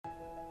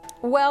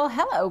Well,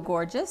 hello,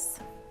 gorgeous,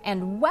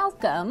 and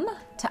welcome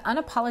to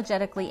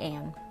Unapologetically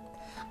Ann.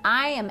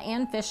 I am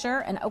Ann Fisher,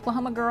 an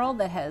Oklahoma girl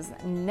that has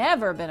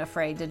never been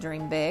afraid to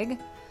dream big.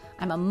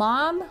 I'm a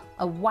mom,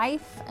 a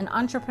wife, an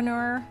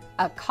entrepreneur,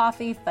 a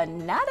coffee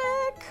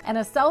fanatic, and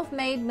a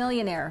self-made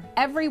millionaire.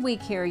 Every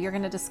week here, you're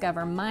going to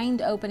discover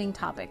mind-opening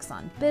topics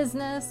on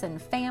business and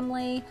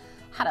family,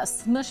 how to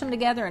smush them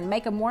together and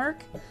make them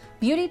work,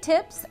 beauty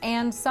tips,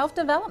 and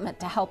self-development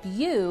to help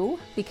you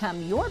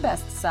become your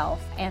best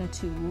self and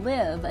to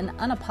live an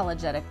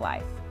unapologetic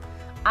life.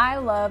 I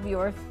love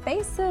your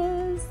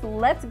faces.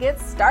 Let's get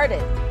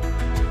started.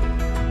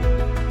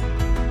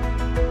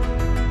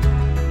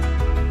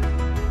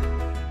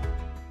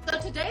 So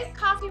today's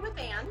Coffee with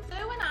Ann,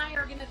 Sue and I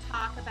are going to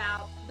talk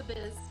about the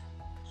biz.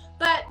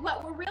 But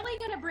what we're really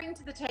going to bring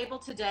to the table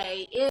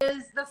today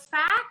is the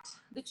fact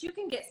that you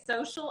can get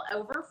social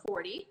over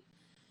 40,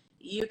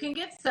 you can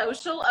get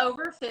social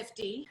over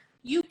 50,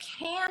 you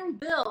can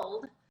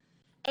build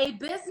a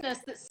business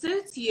that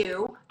suits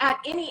you at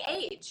any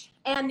age,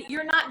 and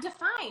you're not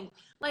defined.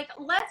 Like,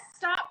 let's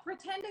stop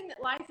pretending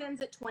that life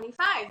ends at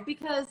 25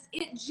 because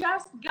it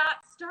just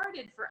got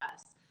started for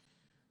us.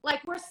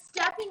 Like, we're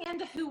stepping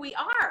into who we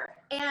are,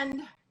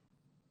 and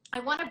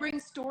I want to bring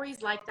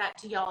stories like that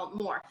to y'all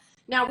more.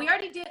 Now, we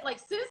already did, like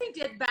Susie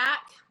did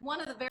back one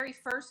of the very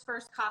first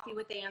Coffee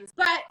with Ann's,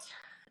 but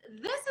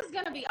this is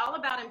going to be all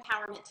about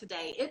empowerment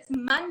today. It's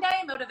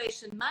Monday,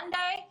 Motivation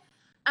Monday,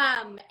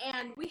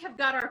 and we have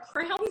got our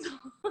crowns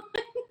on,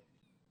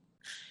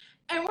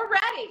 and we're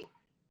ready.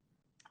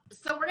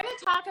 So we're going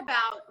to talk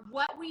about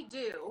what we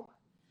do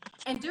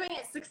and doing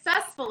it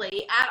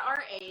successfully at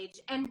our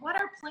age and what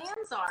our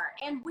plans are,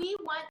 and we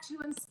want to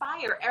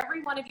inspire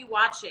every one of you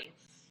watching.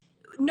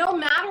 No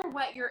matter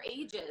what your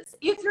age is,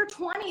 if you're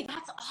 20,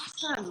 that's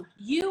awesome.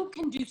 You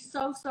can do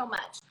so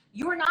much.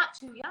 You're not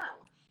too young.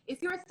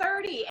 If you're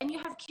 30 and you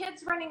have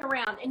kids running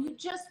around and you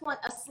just want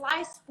a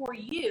slice for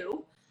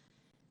you,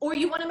 or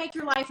you want to make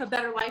your life a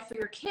better life for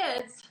your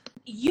kids,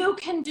 you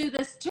can do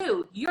this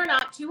too. You're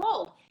not too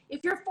old.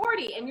 If you're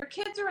 40 and your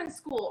kids are in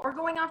school or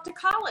going off to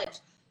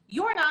college,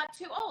 you're not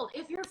too old.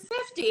 If you're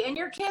 50 and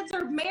your kids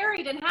are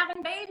married and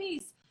having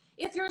babies,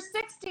 if you're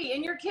 60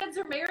 and your kids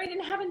are married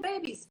and having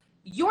babies,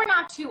 you're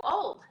not too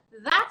old.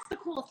 That's the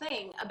cool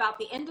thing about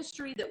the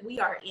industry that we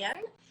are in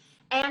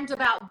and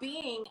about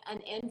being an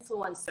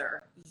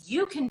influencer.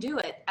 You can do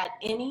it at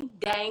any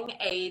dang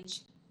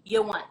age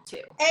you want to.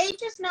 Age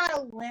is not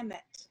a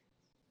limit.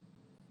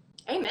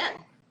 Amen.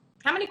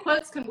 How many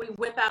quotes can we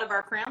whip out of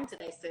our crown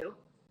today, Sue?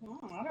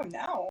 I don't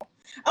know.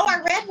 Oh, I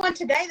read one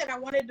today that I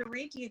wanted to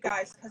read to you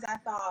guys because I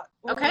thought,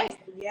 okay.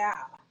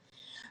 Yeah.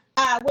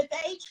 With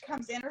age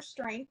comes inner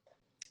strength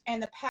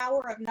and the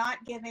power of not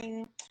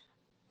giving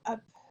a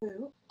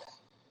poop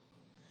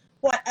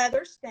what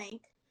others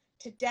think.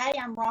 Today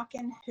I'm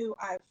rocking who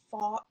I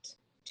fought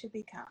to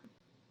become.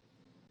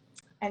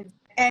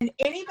 And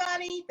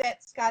anybody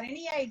that's got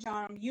any age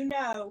on them, you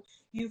know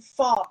you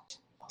fought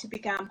to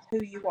become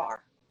who you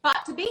are.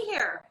 Fought to be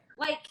here.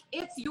 Like,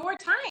 it's your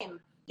time.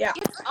 Yeah.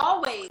 It's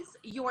always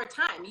your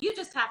time. You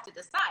just have to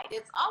decide.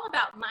 It's all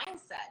about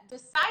mindset.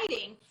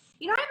 Deciding.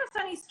 You know, I have a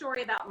funny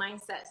story about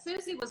mindset.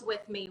 Susie was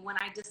with me when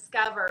I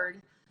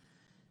discovered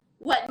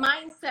what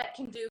mindset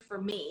can do for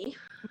me.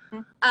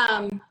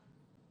 Mm-hmm.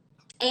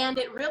 And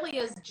it really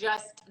is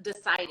just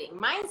deciding.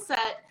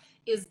 Mindset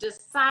is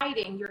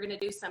deciding you're going to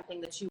do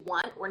something that you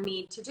want or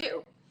need to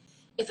do.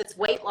 If it's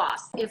weight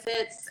loss, if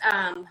it's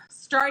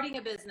starting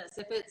a business,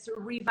 if it's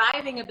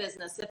reviving a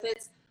business, if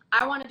it's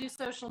I want to do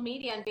social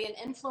media and be an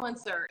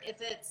influencer,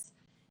 if it's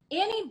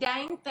any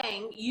dang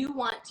thing you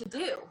want to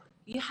do,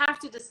 you have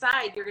to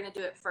decide you're going to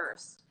do it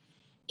first.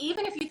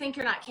 Even if you think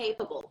you're not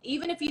capable,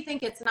 even if you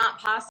think it's not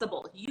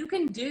possible, you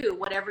can do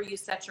whatever you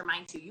set your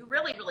mind to. You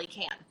really, really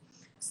can.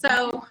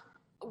 So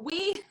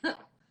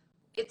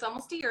it's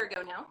almost a year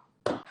ago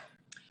now.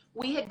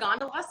 We had gone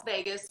to Las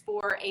Vegas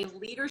for a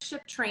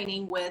leadership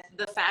training with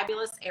the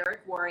fabulous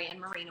Eric Worre and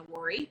Marina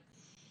Worre.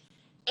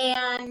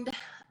 And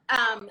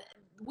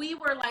we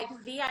were like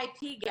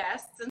VIP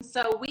guests. And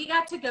so we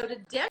got to go to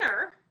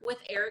dinner with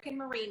Eric and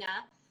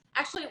Marina.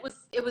 Actually,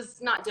 it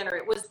was not dinner.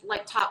 It was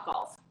like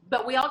Topgolf.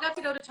 But we all got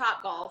to go to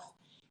Topgolf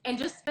and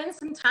just spend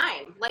some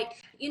time.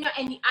 Like, you know,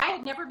 and I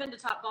had never been to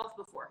Topgolf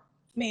before.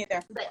 Me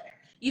either. But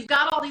you've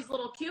got all these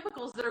little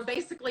cubicles that are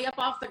basically up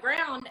off the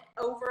ground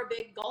over a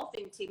big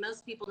golfing tee.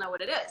 Most people know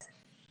what it is.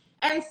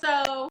 And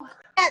so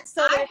I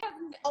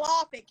fall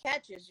off, it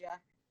catches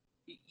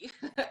you.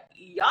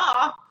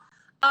 Yeah.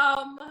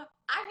 I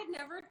had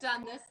never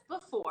done this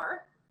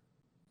before.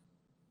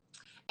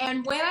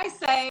 And when I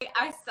say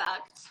I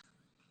sucked,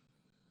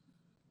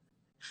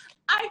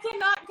 I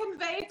cannot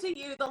convey to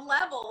you the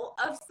level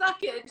of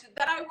suckage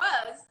that I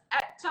was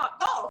at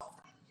Topgolf.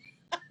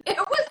 It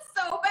was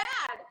so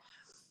bad.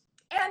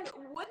 And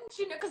wouldn't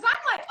you know, because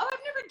I'm like, oh, I've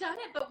never done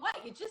it, but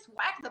what? You just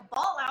whack the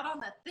ball out on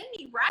the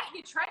thingy, right?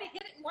 You try to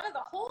hit it in one of the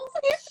holes?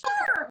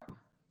 Sure.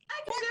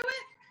 I can do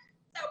it.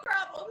 No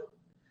problem.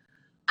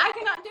 I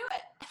cannot do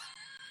it.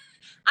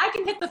 I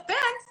can hit the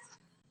fence.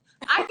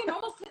 I can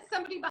almost hit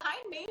somebody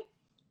behind me.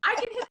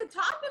 can hit the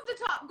top of the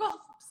top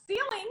golf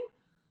ceiling,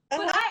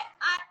 but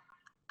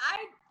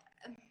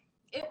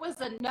it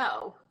was a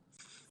no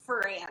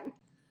for Ann.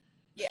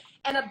 Yeah.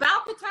 And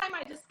about the time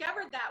I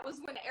discovered that was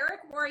when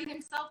Eric Worre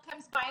himself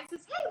comes by and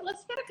says, hey,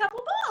 let's get a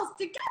couple balls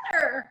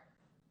together.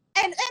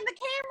 And the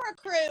camera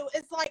crew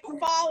is like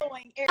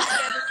following Eric.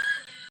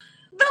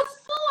 The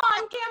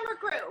full-on camera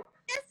crew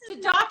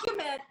to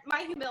document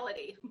my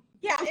humility.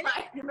 Yeah,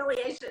 my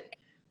humiliation.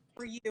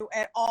 For you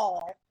at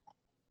all,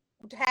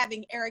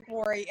 having Eric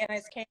Worre and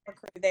his camera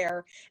crew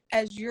there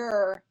as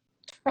you're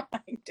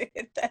trying to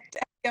hit that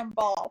damn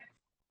ball.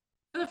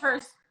 For the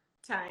first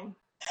time.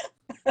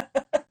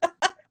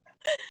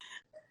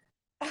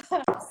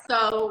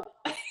 So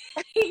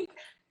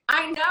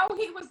I know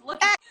he was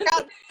looking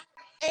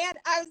and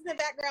I was in the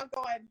background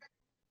going,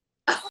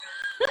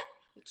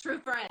 true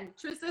friend,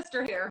 true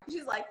sister here.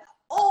 She's like,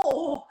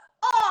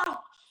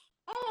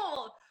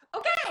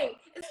 okay,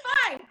 it's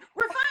fine.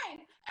 We're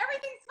fine.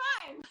 Everything's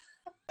fine.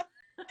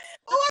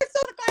 I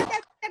saw the guy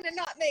back then and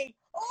not me.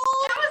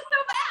 It was so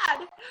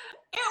bad.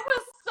 It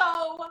was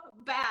so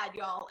bad,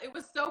 y'all. It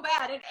was so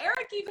bad. And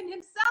Eric, even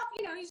himself,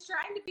 he's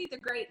trying to be the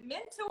great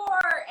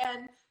mentor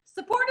and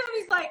supportive.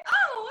 He's like,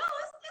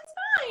 it's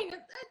fine.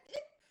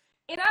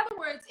 In other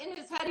words, in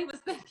his head, he was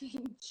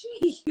thinking,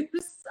 gee, you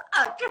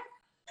suck.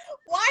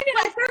 Why did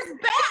there's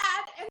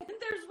bad, and then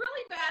there's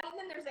really bad, and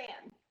then there's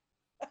Ann.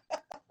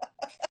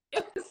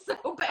 It was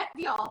so bad,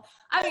 y'all.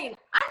 I mean,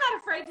 I'm not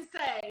afraid to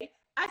say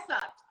I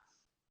sucked.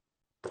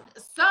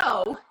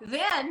 So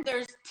then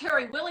there's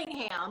Terry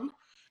Willingham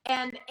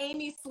and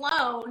Amy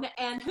Sloan,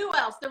 and who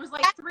else? There was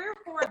like 3 or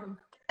 4 of them.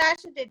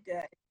 Sasha did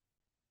good.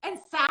 And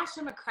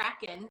Sasha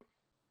McCracken.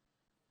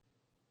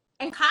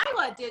 And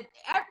Kyla did,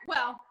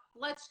 well,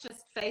 let's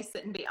just face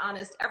it and be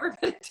honest.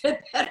 Everybody did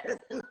better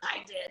than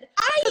I did.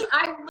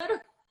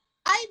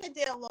 I even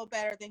did a little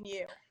better than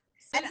you.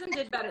 Susan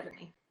did better than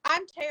me.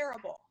 I'm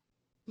terrible.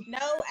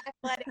 No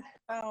athletic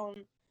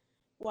tone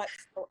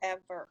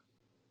whatsoever.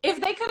 If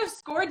they could have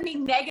scored me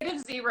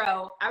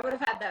 -0, I would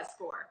have had that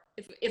score.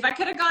 If I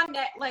could have gone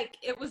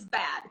it was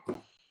bad.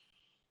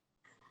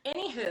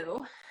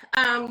 Anywho,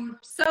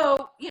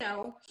 so,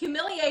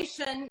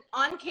 humiliation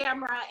on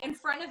camera in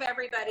front of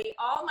everybody,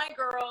 all my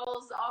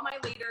girls, all my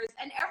leaders,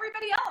 and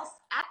everybody else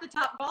at the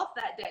Top Golf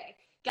that day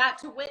got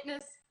to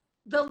witness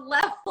the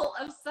level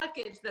of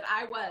suckage that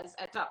I was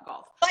at Top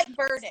Golf. Like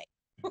birding.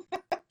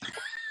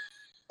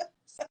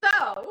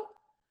 So,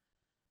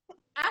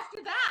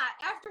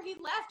 after he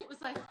left, it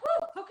was like,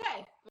 whew,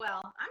 okay,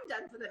 well, I'm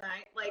done for the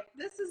night. Like,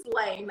 this is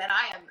lame, and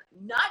I am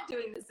not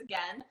doing this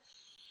again.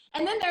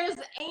 And then there's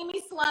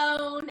Amy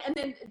Sloan, and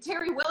then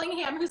Terry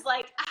Willingham, who's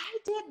like, I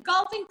did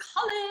golf in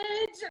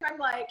college. And I'm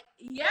like,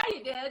 yeah,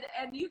 you did.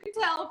 And you could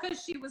tell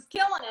because she was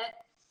killing it.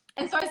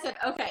 And so I said,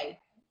 okay,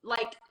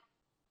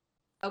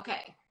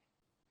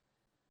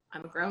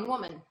 I'm a grown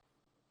woman.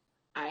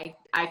 I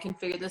can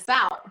figure this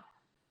out.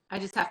 I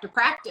just have to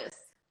practice.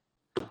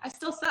 I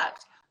still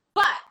sucked.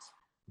 But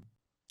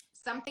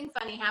something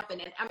funny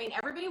happened. And I mean,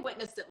 everybody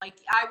witnessed it. Like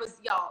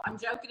I'm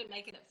joking and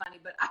making it funny,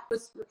 but I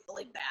was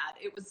really bad.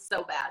 It was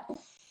so bad.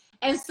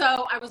 And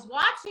so I was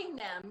watching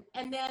them,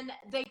 and then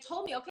they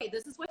told me, okay,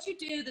 this is what you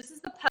do. This is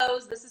the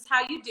pose. This is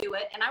how you do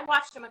it. And I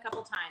watched them a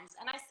couple times,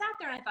 and I sat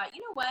there and I thought,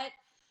 you know what?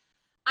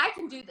 I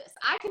can do this.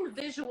 I can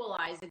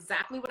visualize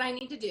exactly what I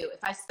need to do.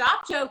 If I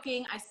stop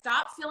joking, I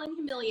stop feeling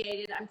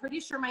humiliated. I'm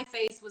pretty sure my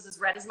face was as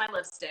red as my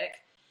lipstick.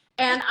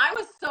 And I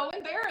was so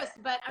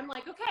embarrassed, but I'm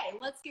like, okay,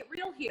 let's get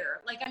real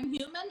here. Like, I'm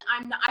human.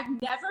 I've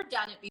never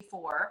done it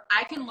before.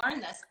 I can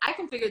learn this. I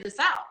can figure this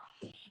out.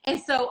 And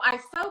so I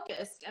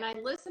focused and I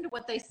listened to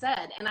what they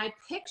said, and I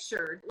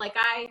pictured, like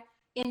I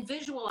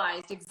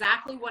visualized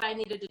exactly what I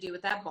needed to do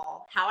with that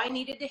ball, how I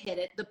needed to hit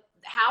it,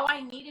 how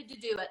I needed to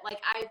do it.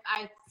 Like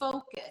I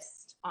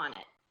focused on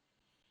it.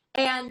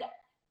 And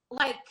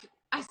like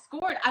I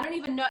scored, I don't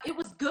even know, it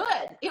was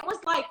good. It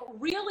was like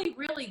really,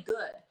 really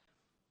good.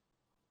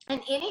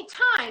 And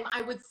anytime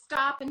I would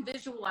stop and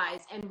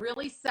visualize and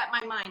really set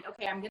my mind,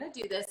 okay, I'm going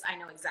to do this. I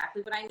know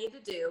exactly what I need to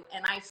do.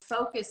 And I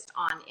focused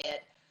on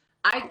it.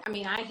 I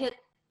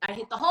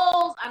hit the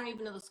holes. I don't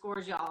even know the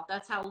scores, y'all.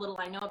 That's how little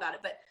I know about it.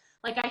 But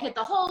like I hit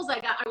the holes.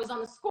 I was on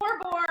the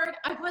scoreboard.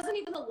 I wasn't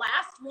even the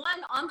last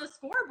one on the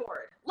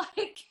scoreboard.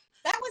 Like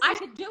I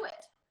could do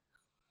it.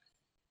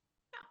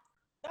 Yeah.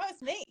 That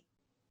was me.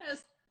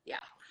 Yeah.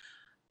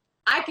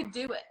 I could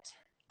do it.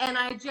 And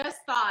I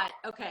just thought,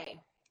 okay,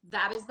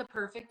 that is the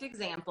perfect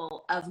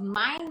example of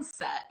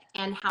mindset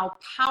and how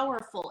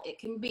powerful it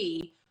can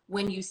be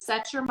when you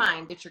set your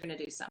mind that you're going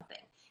to do something.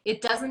 It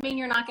doesn't mean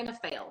you're not going to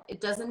fail. It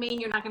doesn't mean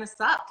you're not going to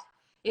suck.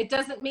 It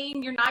doesn't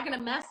mean you're not going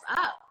to mess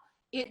up.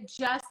 It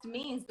just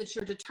means that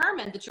you're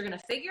determined that you're going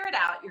to figure it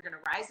out, you're going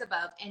to rise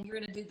above, and you're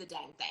going to do the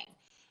dang thing.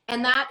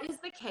 And that is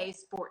the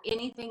case for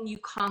anything you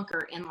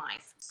conquer in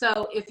life.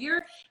 So it's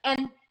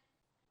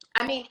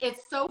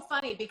so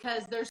funny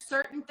because there's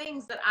certain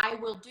things that I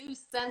will do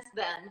since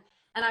then,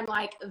 and I'm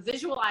like,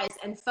 visualize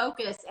and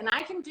focus, and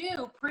I can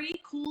do pretty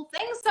cool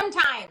things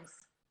sometimes.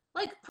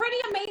 Like pretty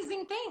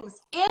amazing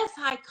things if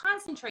I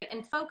concentrate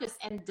and focus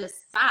and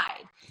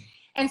decide.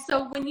 And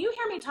so when you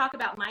hear me talk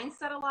about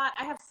mindset a lot,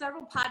 I have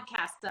several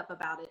podcasts up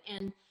about it.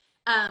 And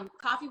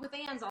Coffee with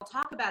Anns, I'll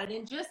talk about it.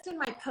 And just in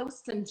my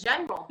posts in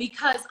general,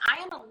 because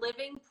I am a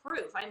living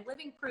proof. I'm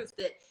living proof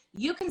that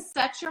you can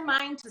set your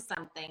mind to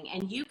something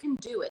and you can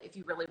do it if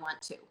you really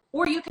want to.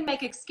 Or you can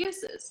make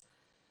excuses.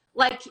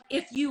 Like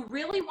if you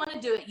really want to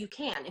do it, you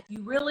can. If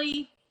you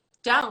really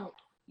don't,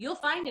 you'll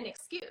find an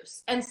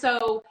excuse. And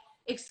so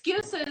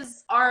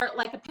excuses are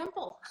like a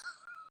pimple.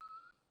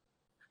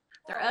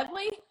 They're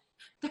ugly,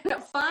 they're no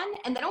fun,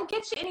 and they don't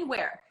get you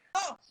anywhere.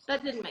 Oh,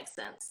 That didn't make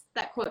sense.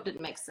 That quote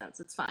didn't make sense.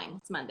 It's fine.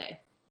 It's Monday.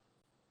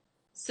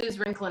 Sue's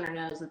wrinkling her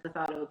nose at the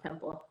thought of a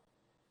pimple.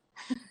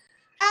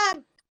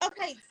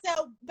 okay,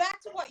 so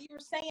back to what you were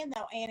saying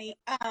though, Annie.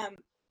 I'm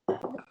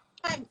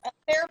a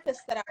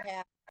therapist that I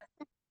had.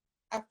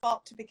 I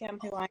fought to become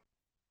who I am.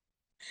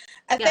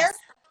 A Yes. therapist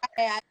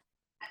I had,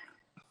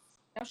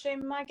 no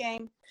shame in my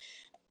game.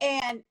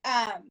 And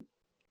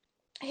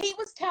he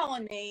was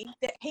telling me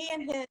that he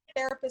and his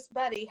therapist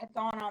buddy had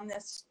gone on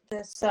this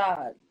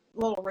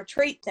little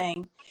retreat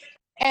thing,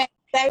 and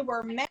they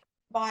were mountain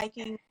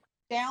biking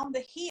down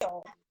the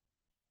hill.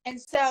 And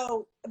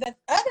so the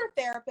other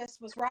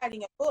therapist was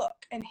writing a book,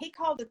 and he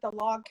called it the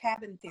log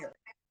cabin theory.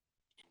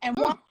 And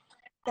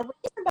the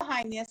reason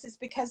behind this is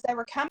because they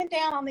were coming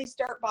down on these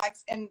dirt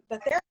bikes, and my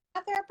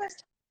therapist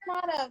is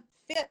not a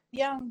fit,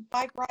 young,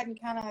 bike riding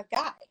kind of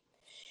guy.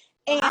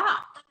 And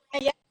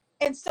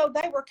And so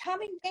they were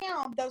coming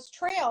down those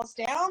trails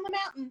down the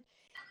mountain,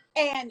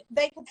 and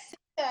they could see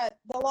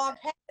the log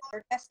cabin,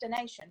 their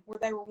destination, where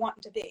they were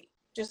wanting to be,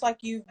 just like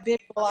you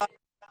visualize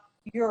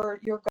your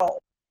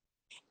goal.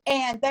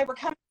 And they were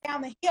coming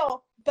down the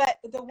hill, but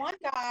the one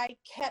guy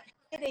kept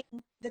hitting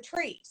the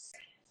trees,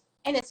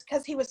 and it's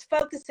because he was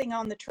focusing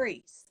on the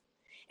trees,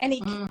 and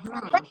he kept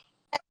running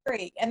that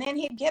tree, and then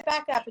he'd get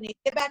back up, and he'd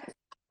get back,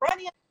 run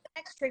into the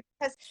next tree,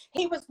 because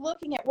he was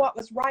looking at what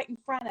was right in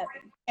front of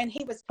him, and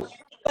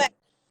but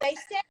they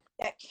said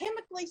that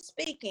chemically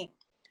speaking,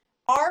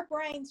 our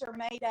brains are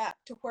made up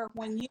to where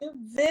when you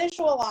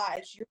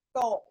visualize your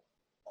goal,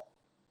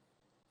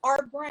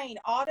 our brain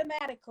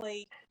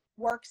automatically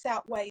works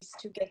out ways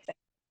to get there,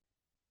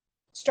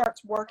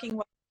 starts working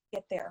ways to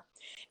get there.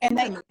 And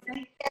they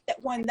said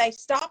that when they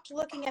stopped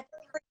looking at the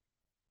tree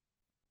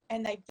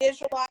and they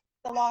visualized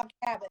the log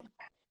cabin,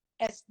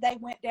 as they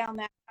went down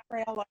that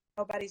trail like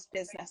nobody's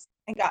business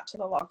and got to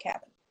the log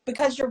cabin,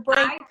 because your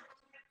brain.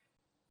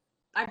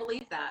 I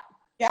believe that.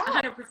 Yeah.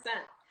 100%.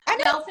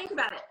 Now think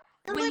about it.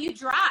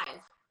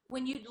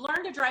 When you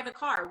learn to drive a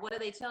car, what do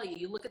they tell you?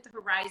 You look at the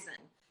horizon.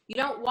 You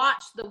don't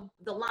watch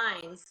the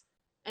lines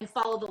and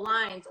follow the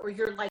lines, or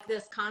you're like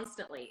this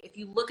constantly. If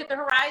you look at the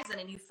horizon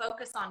and you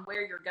focus on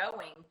where you're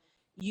going,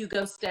 you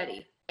go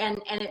steady.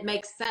 And it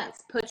makes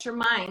sense. Put your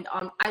mind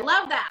on. I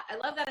love that. I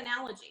love that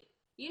analogy.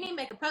 You need to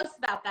make a post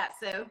about that,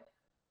 Sue.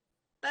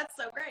 That's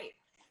so great.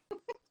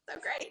 So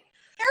great.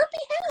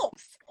 Therapy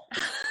helps.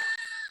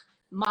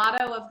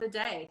 Motto of the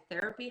day: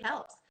 therapy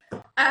helps.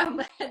 And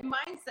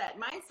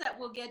mindset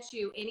will get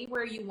you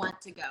anywhere you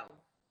want to go.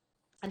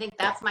 I think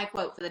that's my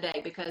quote for the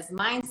day, because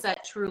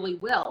mindset truly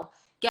will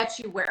get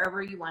you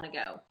wherever you want to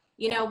go.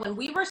 You know, when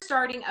we were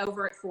starting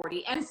over at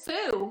 40, and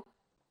Sue,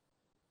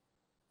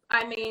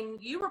 I mean,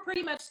 you were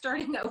pretty much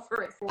starting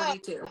over at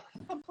 42.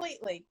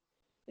 Completely.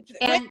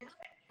 And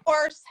of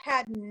course,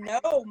 had no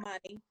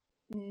money,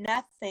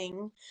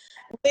 nothing,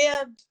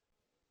 lived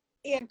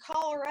in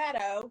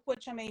Colorado,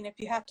 which, I mean, if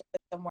you have to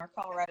live somewhere,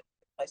 Colorado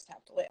is a place to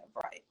have to live,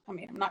 right? I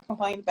mean, I'm not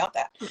complaining about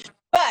that.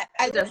 But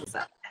I lived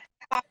by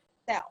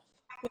myself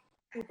with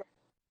Uber.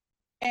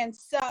 And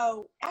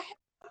so I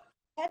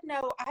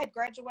had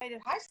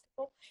graduated high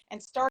school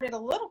and started a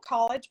little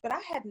college, but I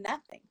had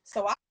nothing.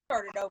 So I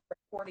started over at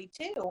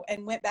 42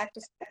 and went back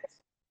to school.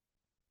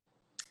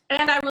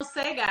 And I will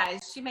say,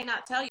 guys, she may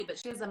not tell you, but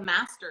she has a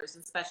master's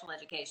in special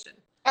education.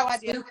 Oh, I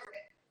did.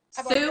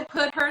 Sue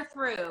put her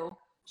through.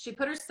 She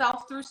put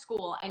herself through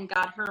school and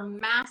got her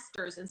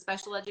master's in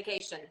special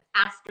education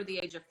after the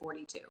age of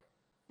 42.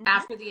 Mm-hmm.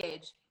 After the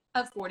age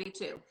of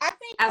 42. I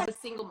think as a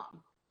single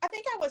mom. I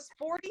think I was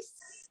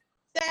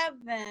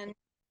 47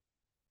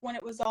 when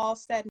it was all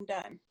said and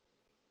done.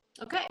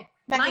 Okay.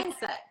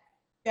 Mindset.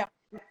 Yeah.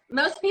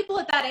 Most people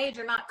at that age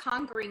are not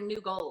conquering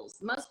new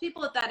goals. Most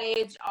people at that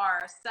age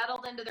are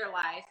settled into their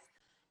life,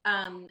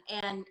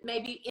 and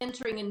maybe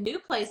entering a new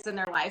place in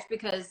their life,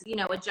 because, you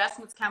know,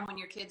 adjustments come when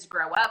your kids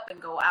grow up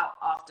and go out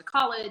off to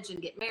college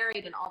and get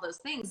married and all those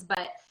things.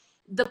 But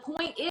the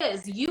point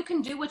is, you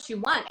can do what you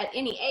want at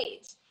any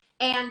age.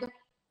 And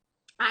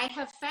I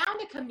have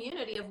found a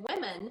community of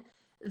women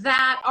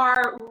that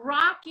are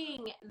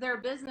rocking their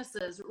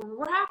businesses,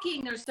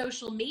 rocking their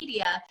social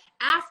media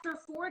after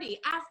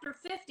 40, after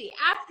 50,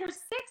 after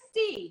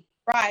 60.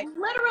 Right.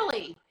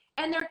 Literally.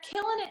 And they're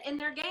killing it in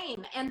their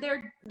game, and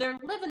they're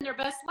living their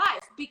best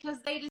life,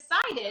 because they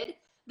decided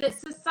that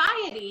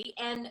society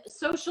and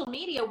social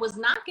media was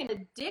not going to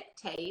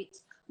dictate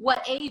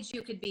what age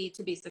you could be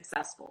to be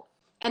successful.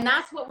 And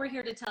that's what we're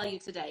here to tell you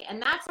today.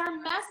 And that's our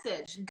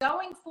message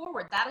going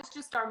forward. That is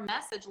just our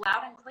message,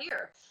 loud and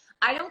clear.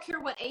 I don't care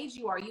what age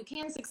you are, you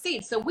can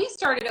succeed. So we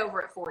started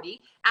over at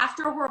 40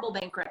 after a horrible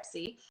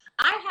bankruptcy.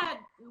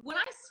 When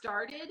I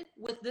started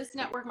with this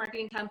network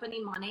marketing company,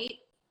 Monate,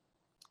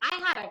 I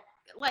had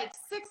like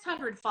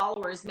 600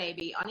 followers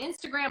maybe on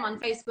Instagram, on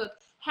Facebook,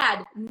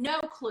 had no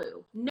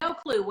clue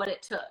what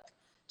it took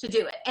to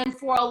do it. And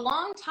for a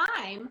long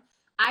time,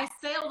 I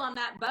sailed on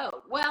that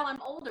boat. Well,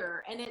 I'm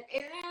older, and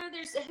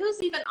there's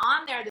who's even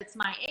on there that's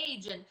my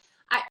age, and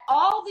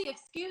all the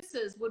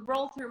excuses would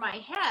roll through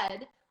my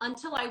head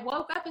until I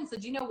woke up and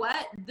said, you know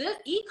what? This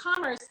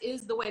e-commerce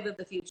is the wave of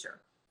the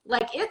future.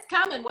 Like, it's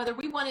coming, whether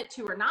we want it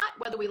to or not,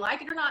 whether we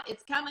like it or not,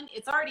 it's coming.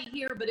 It's already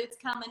here, but it's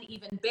coming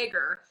even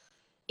bigger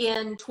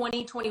in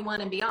 2021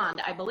 and beyond,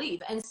 I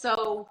believe. And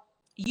so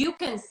you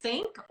can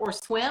sink or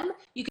swim,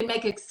 you can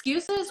make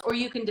excuses, or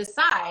you can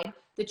decide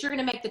that you're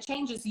going to make the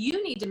changes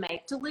you need to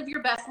make to live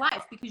your best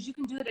life, because you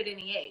can do it at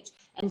any age.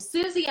 And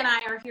Susie and I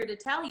are here to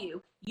tell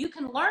you, you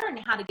can learn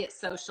how to get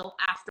social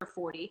after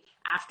 40,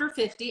 after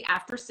 50,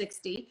 after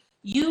 60.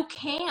 You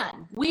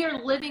can. We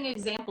are living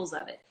examples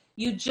of it.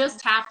 You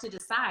just have to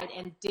decide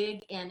and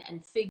dig in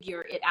and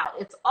figure it out.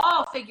 It's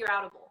all figure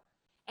outable.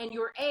 And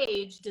your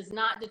age does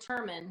not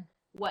determine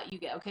what you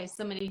get. Okay,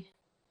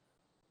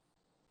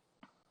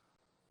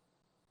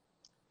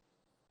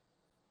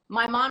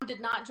 my mom did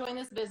not join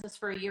this business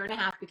for 1.5 years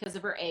because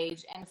of her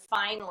age, and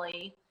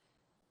finally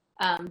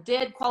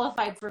did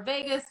qualify for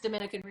Vegas,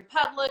 Dominican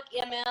Republic,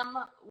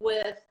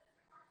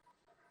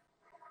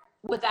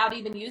 without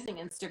even using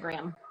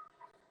Instagram.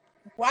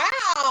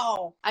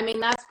 Wow. I mean,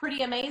 that's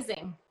pretty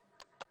amazing.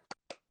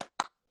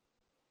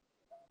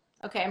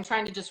 Okay, I'm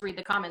trying to just read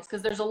the comments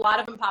because there's a lot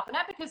of them popping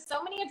up because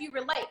so many of you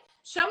relate.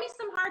 Show me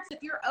some hearts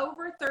if you're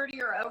over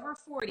 30 or over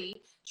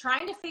 40,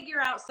 trying to figure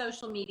out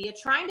social media,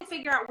 trying to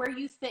figure out where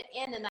you fit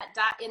in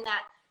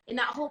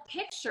that whole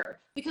picture,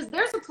 because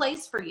there's a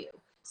place for you.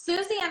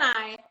 Susie and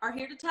I are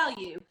here to tell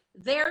you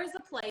there is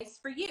a place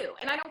for you,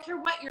 and I don't care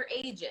what your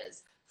age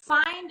is.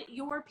 Find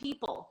your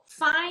people,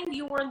 find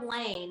your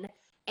lane,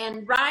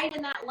 and ride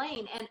in that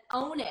lane and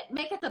own it.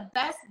 Make it the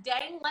best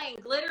dang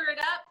lane. Glitter it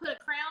up, put a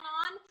crown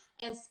on,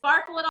 and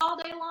sparkle it all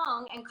day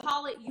long and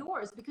call it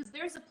yours, because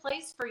there's a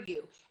place for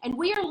you. And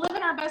we are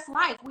living our best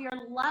life. We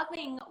are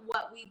loving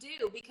what we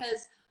do,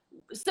 because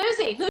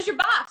Susie, who's your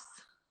boss?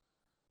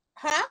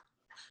 Huh?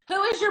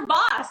 Who is your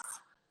boss?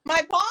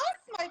 My boss?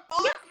 My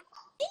boss? Yeah.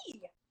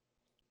 Me.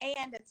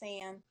 And it's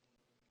Ann.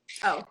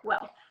 Oh,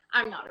 well,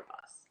 I'm not her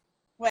boss.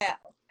 Well,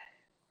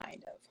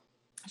 kind of.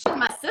 She's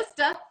my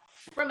sister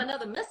from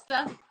another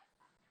mister.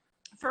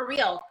 For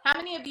real. How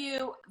many of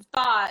you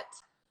thought,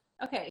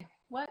 okay,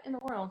 what in the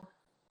world?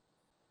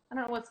 I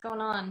don't know what's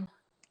going on.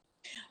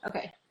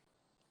 Okay.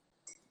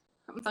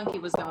 Something funky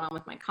was going on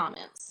with my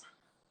comments.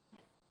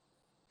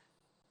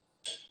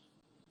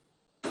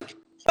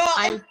 Well,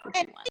 and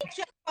we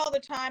joke all the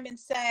time and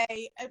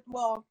say,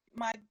 well,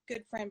 my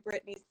good friend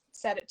Brittany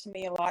said it to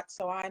me a lot,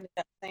 so I ended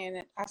up saying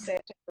it. I say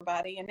it to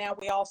everybody, and now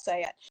we all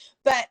say it.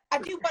 But I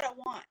do what I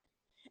want.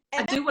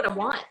 And I do what I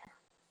want.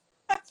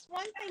 That's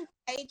one thing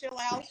age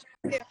allows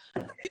you to do.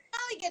 You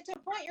finally get to a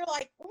point you're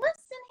like,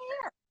 listen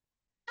here.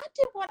 I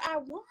do what I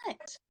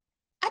want.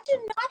 I do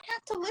not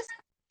have to listen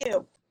to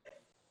you.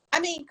 I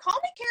mean, call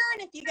me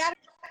Karen if you got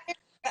it.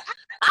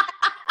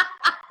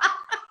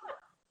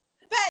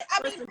 But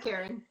I mean, listen,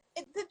 Karen.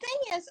 The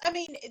thing is, I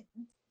mean,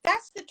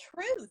 that's the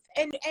truth,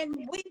 and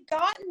we've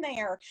gotten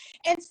there.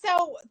 And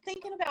so,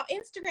 thinking about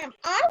Instagram,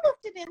 I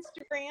looked at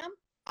Instagram.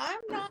 I'm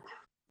not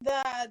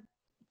the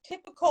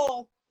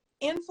typical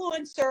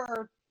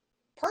influencer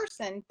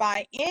person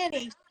by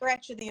any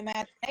stretch of the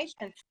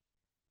imagination.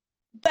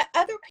 But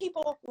other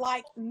people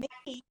like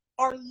me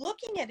are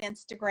looking at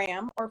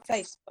Instagram or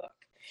Facebook.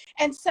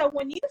 And so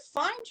when you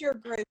find your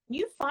group,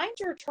 you find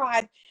your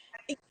tribe,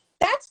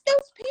 that's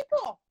those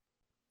people.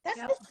 That's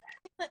the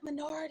silent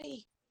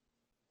minority.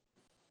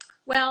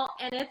 Well,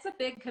 and it's a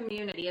big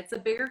community. It's a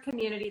bigger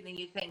community than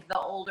you think, the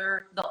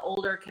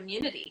older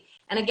community.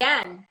 And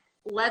again,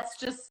 let's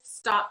just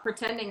stop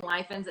pretending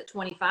life ends at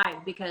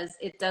 25, because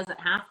it doesn't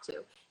have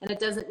to. And it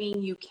doesn't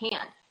mean you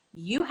can't.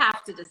 You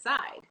have to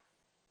decide.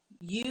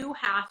 You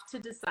have to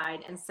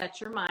decide and set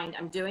your mind.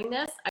 I'm doing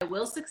this. I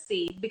will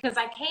succeed because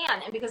I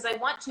can and because I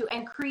want to,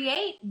 and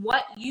create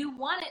what you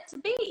want it to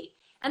be.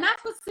 And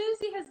that's what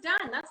Susie has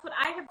done. That's what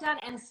I have done.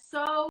 And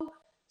so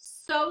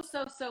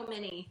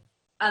many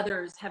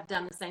others have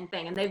done the same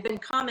thing. And they've been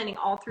commenting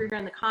all through here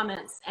in the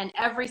comments. And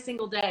every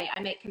single day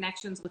I make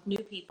connections with new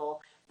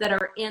people that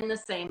are in the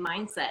same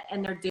mindset,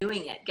 and they're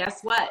doing it.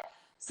 Guess what?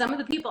 Some of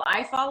the people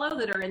I follow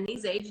that are in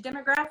these age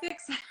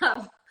demographics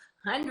have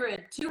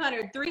 100,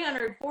 200,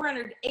 300,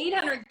 400,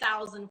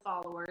 800,000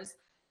 followers,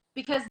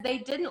 because they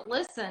didn't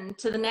listen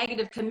to the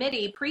negative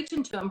committee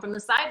preaching to them from the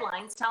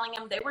sidelines, telling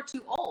them they were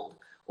too old,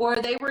 or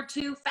they were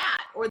too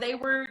fat, or they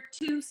were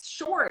too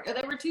short, or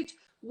they were too,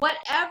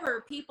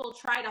 whatever people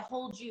try to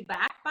hold you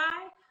back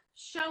by,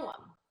 show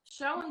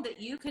them that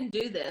you can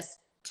do this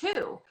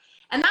too.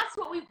 And that's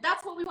what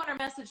we want our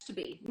message to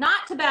be.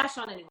 Not to bash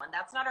on anyone.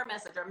 That's not our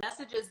message. Our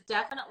message is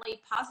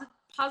definitely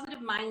positive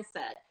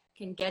mindset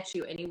can get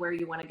you anywhere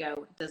you want to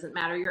go. It doesn't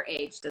matter your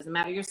age, doesn't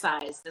matter your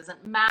size,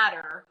 doesn't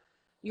matter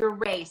your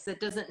race, it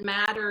doesn't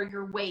matter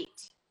your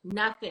weight.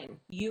 Nothing.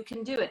 You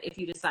can do it if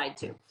you decide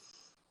to.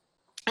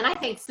 And I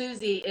think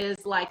Susie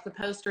is like the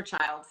poster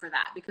child for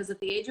that, because at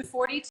the age of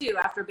 42,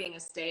 after being a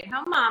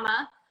stay-at-home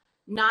mama,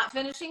 not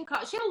finishing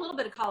college, she had a little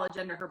bit of college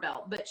under her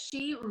belt, but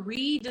she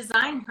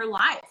redesigned her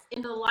life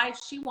into the life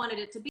she wanted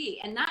it to be.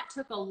 And that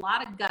took a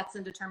lot of guts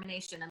and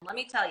determination. And let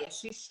me tell you,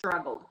 she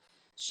struggled.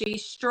 She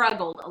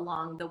struggled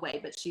along the way,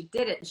 but she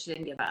did it and she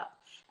didn't give up.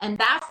 And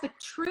that's the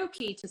true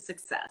key to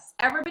success.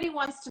 Everybody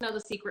wants to know the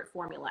secret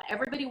formula.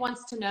 Everybody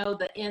wants to know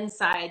the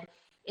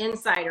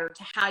insider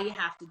to how you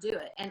have to do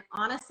it. And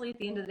honestly, at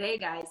the end of the day,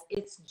 guys,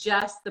 it's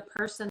just the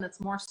person that's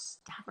more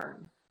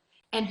stubborn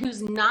and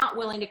who's not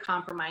willing to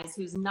compromise,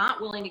 who's not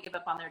willing to give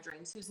up on their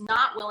dreams, who's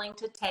not willing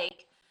to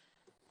take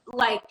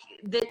like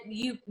that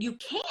you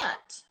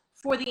can't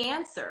for the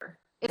answer.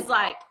 It's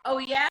like, oh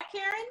yeah,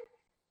 Karen,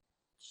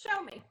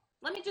 show me.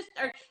 I'm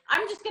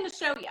just going to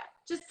show you.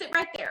 Just sit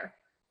right there.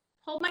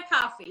 Hold my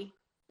coffee.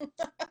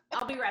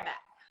 I'll be right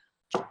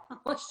back.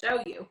 I'll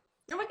show you.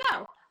 Here we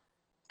go.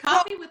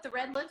 Coffee with the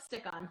red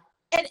lipstick on.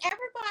 And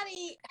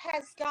everybody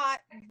has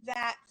got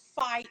that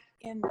fight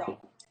in them.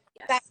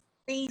 Yes.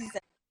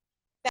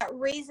 That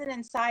reason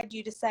inside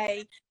you to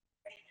say,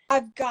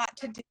 I've got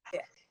to do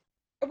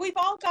it. We've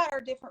all got our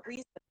different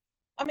reasons.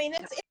 I mean,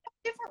 it's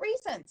different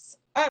reasons.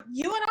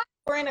 You and I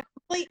were in a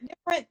complete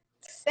different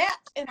set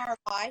in our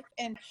life,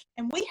 and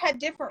we had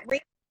different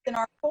reasons in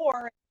our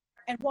core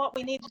and what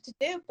we needed to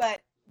do,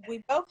 but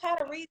we both had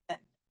a reason.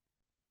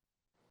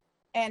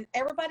 And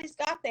everybody's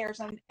got theirs,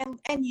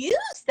 and use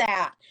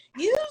that.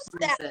 Use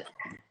that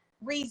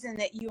reason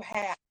that you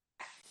have.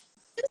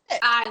 Use it.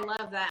 I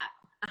love that.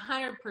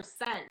 100%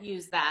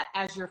 use that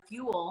as your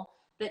fuel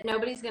that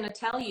nobody's going to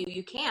tell you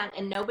you can't,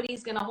 and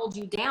nobody's going to hold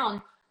you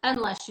down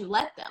unless you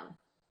let them.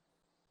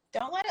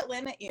 Don't let it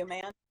limit you,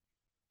 man.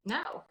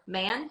 No,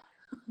 man.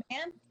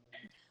 Man.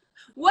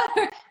 What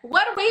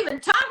are we even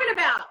talking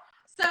about?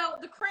 So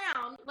the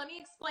crown, let me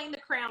explain the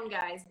crown,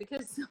 guys,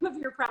 because some of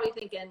you are probably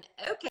thinking,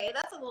 okay,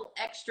 that's a little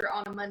extra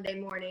on a Monday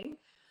morning.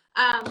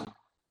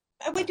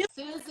 We do.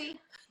 Susie,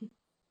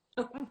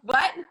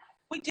 what?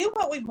 We do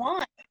what we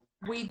want.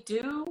 We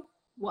do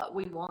what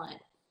we want,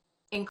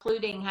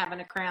 including having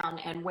a crown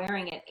and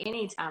wearing it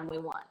anytime we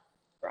want.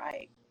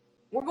 Right.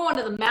 We're going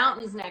to the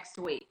mountains next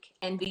week.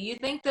 And do you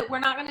think that we're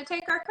not going to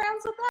take our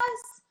crowns with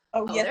us?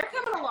 Oh, yeah. They're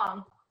coming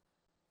along.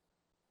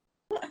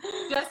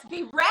 Just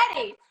be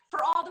ready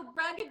for all the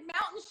rugged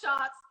mountain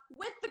shots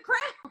with the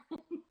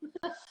crown.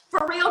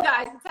 For real,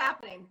 guys, it's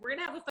happening. We're going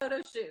to have a photo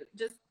shoot.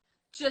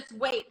 Just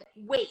wait.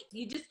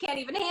 You just can't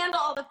even handle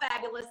all the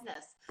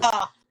fabulousness.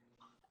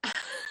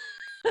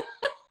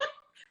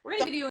 We're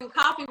going to be doing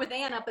coffee with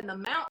Ann up in the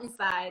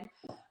mountainside.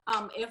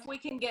 If we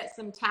can get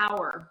some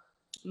tower,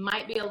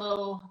 might be a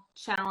little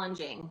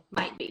challenging,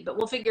 might be, but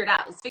we'll figure it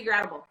out. It's figure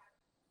outable.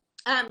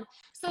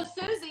 So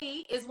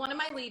Susie is one of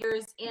my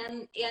leaders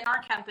in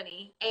our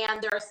company,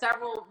 and there are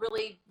several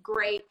really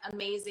great,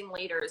 amazing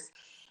leaders.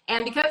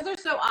 And because they're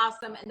so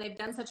awesome and they've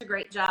done such a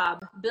great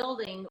job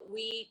building,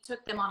 we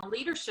took them on a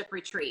leadership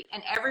retreat,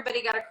 and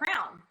everybody got a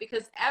crown,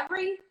 because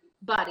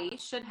everybody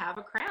should have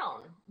a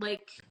crown.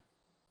 Like,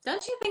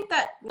 don't you think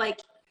that,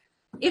 like,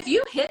 if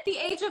you hit the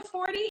age of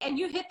 40 and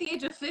you hit the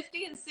age of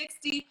 50 and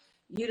 60,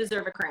 you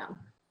deserve a crown?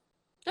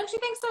 Don't you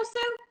think so,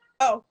 Sue?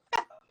 Oh.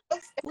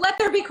 Let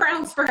there be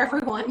crowns for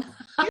everyone.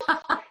 Fought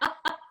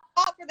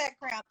for that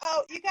crown.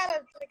 Oh, you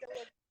gotta take a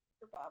look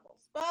for Bubbles.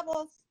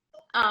 Bubbles.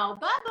 Oh,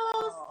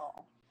 Bubbles.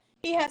 Oh,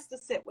 he has to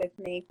sit with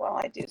me while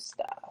I do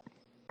stuff.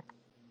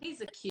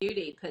 He's a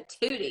cutie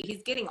patootie.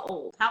 He's getting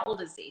old. How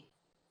old is he?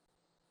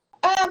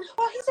 Well,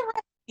 he's a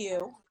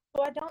rescue,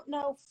 so I don't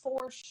know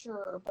for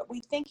sure, but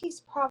we think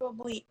he's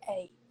probably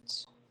 8.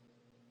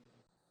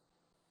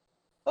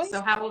 Well,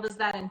 so how old is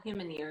that in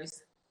human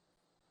years?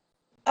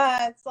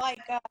 It's like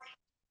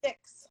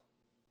 6.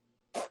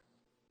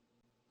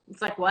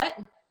 It's like what?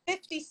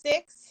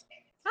 56.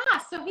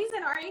 So he's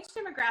in our age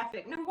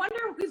demographic. No wonder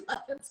we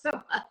love him so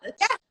much.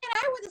 Yeah, he and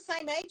I were the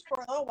same age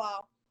for a little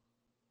while.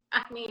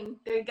 I mean,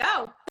 there you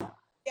go.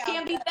 Yeah,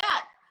 can't beat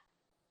that.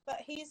 But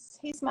he's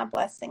my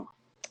blessing.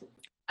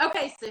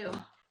 Okay, Sue.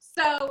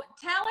 So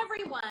tell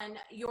everyone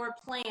your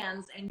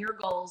plans and your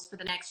goals for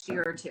the next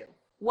year or two.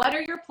 What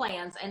are your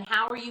plans, and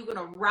how are you going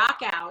to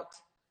rock out,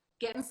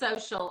 getting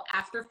social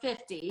after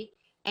 50,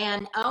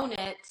 and own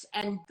it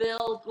and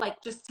build,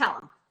 like, just tell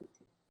them.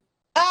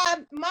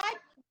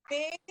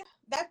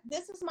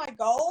 This is my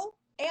goal,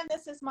 and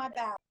this is my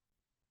battle.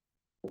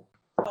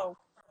 So,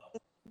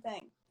 this is the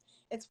thing.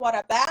 It's what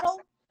I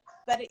battle,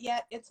 but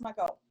yet it's my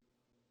goal.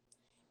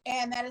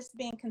 And that is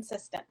being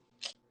consistent.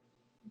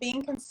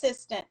 Being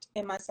consistent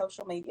in my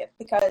social media,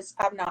 because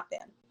I've not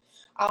been.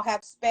 I'll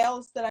have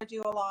spells that I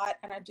do a lot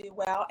and I do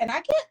well, and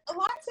I get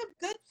lots of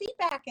good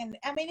feedback, and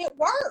I mean, it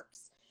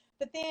works.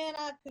 but then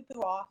I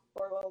poo-poo off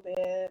for a little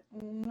bit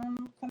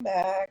and come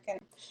back. And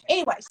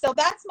anyway, so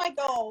that's my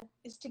goal,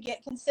 is to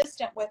get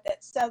consistent with it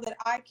so that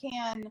I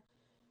can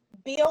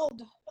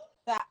build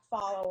that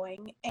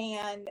following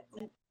and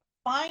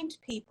find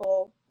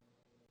people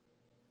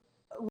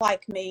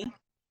like me.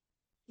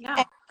 Yeah.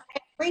 And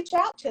reach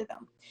out to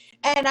them.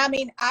 And I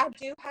mean, I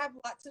do have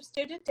lots of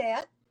student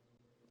debt.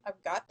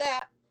 I've got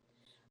that.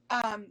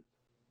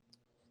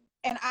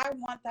 And I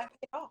want that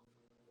paid off.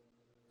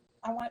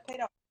 I want it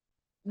paid off.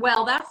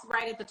 Well, that's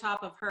right at the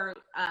top of her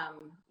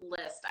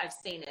list. I've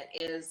seen it,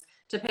 is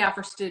to pay off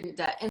her student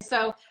debt. And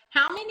so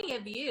how many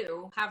of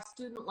you have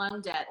student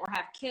loan debt or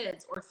have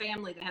kids or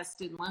family that has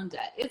student loan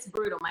debt? It's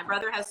brutal. My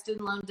brother has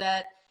student loan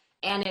debt,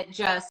 and it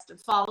just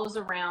follows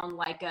around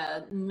like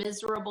a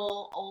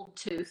miserable old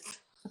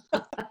tooth.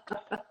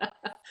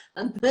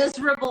 A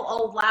miserable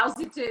old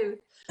lousy tooth.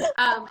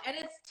 And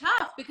it's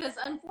tough because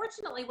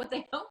unfortunately what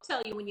they don't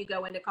tell you when you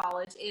go into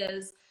college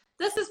is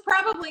this is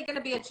probably going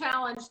to be a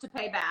challenge to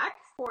pay back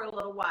for a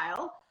little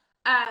while.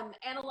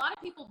 And a lot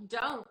of people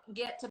don't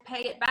get to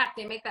pay it back.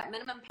 They make that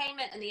minimum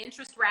payment and the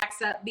interest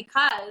racks up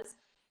because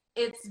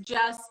it's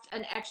just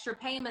an extra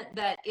payment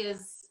that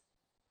is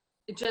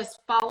just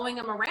following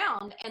them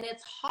around. And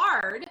it's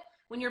hard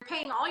when you're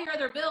paying all your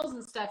other bills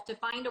and stuff to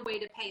find a way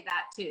to pay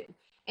that too.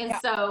 And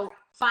so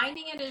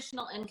finding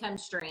additional income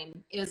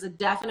stream is a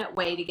definite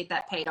way to get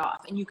that paid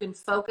off, and you can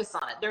focus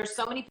on it. There's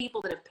so many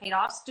people that have paid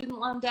off student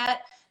loan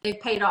debt. They've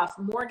paid off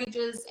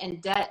mortgages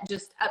and debt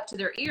just up to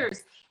their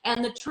ears.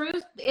 And the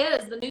truth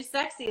is, the new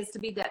sexy is to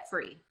be debt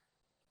free.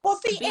 Well,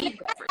 see, and if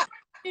I got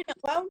student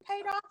loan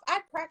paid off,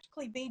 I'd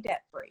practically be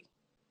debt free.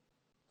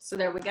 So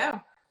there we go.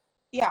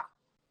 Yeah.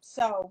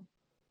 So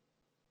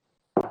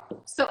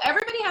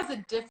everybody has a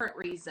different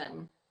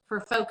reason for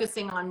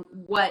focusing on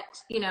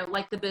what,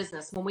 like the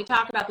business. When we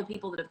talk about the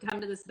people that have come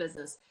to this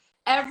business,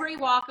 every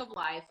walk of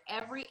life,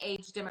 every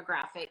age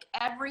demographic,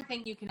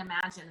 everything you can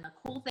imagine. And the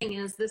cool thing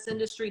is this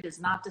industry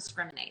does not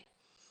discriminate.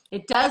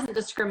 It doesn't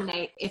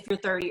discriminate if you're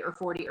 30 or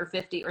 40 or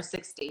 50 or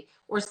 60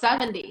 or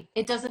 70.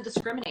 It doesn't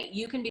discriminate.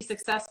 You can be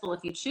successful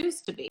if you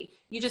choose to be.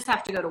 You just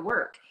have to go to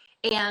work.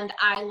 And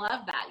I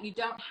love that. You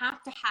don't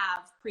have to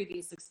have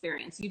previous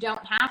experience. You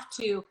don't have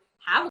to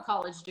have a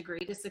college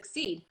degree to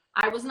succeed.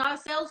 I was not a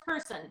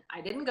salesperson.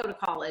 I didn't go to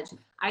college.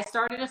 I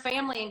started a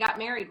family and got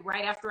married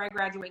right after I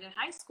graduated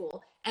high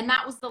school. And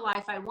that was the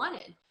life I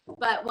wanted.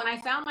 But when I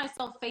found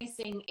myself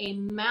facing a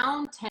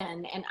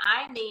mountain, and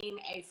I mean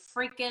a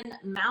freaking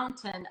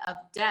mountain of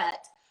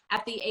debt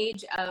at the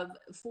age of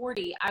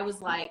 40, I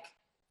was like,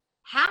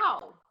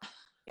 how?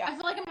 Yeah. I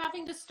feel like I'm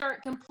having to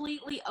start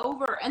completely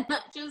over, and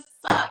that just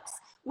sucks.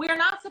 We're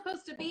not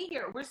supposed to be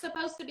here. We're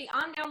supposed to be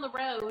on down the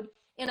road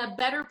in a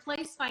better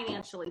place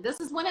financially.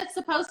 This is when it's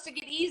supposed to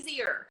get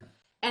easier,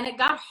 and it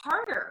got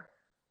harder.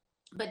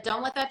 But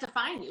don't let that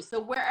define you. So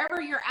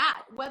wherever you're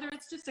at, whether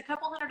it's just a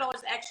couple $100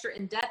 extra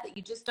in debt that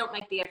you just don't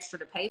make the extra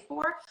to pay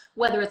for,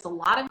 whether it's a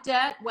lot of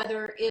debt,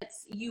 whether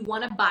it's you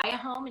want to buy a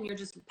home and you're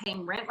just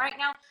paying rent right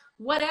now,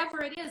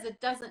 whatever it is, it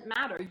doesn't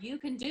matter. You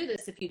can do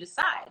this if you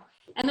decide.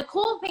 And the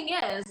cool thing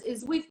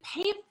is we've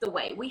paved the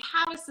way. We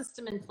have a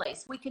system in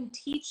place. We can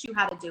teach you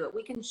how to do it.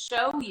 We can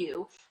show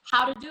you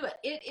how to do it.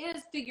 It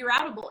is figure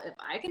outable. If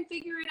I can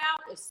figure it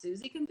out, if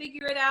Susie can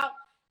figure it out,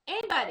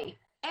 anybody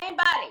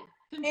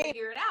can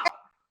figure it out.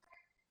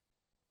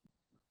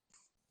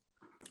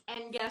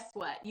 And guess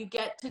what? You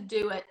get to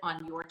do it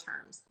on your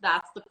terms.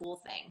 That's the cool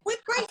thing.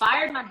 I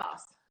fired my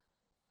boss.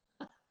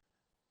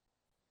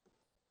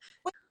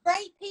 With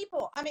great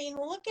people. I mean,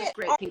 look at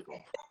great people.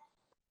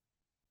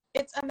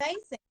 It's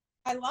amazing.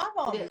 I love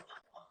all this.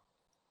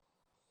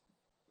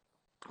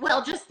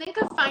 Well, just think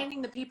of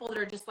finding the people that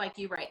are just like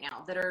you right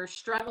now, that are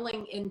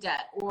struggling in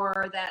debt,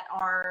 or that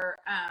are,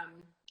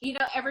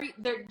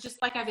 they're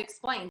just like I've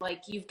explained,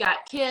 like you've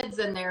got kids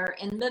and they're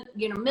in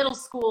middle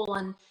school,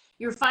 and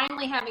you're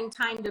finally having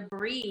time to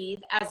breathe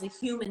as a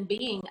human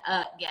being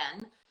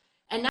again.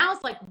 And now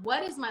it's like,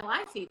 what is my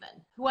life even?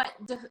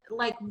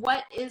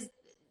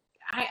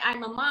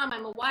 I'm a mom,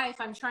 I'm a wife,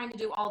 I'm trying to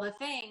do all the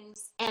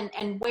things.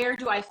 And where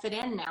do I fit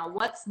in now?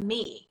 What's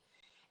me?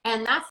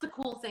 And that's the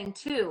cool thing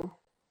too.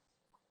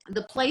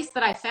 The place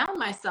that I found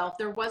myself,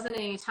 there wasn't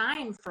any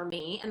time for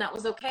me. And that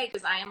was okay,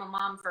 because I am a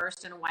mom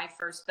first and a wife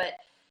first. But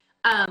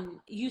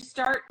you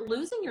start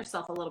losing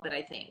yourself a little bit,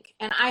 I think.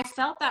 And I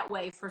felt that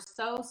way for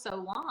so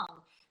long.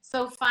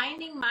 So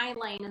finding my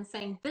lane and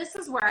saying, this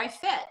is where I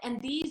fit,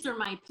 and these are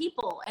my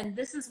people, and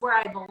this is where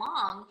I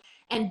belong,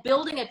 and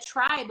building a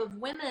tribe of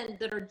women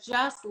that are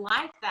just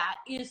like that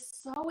is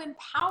so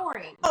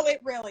empowering. Oh, it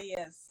really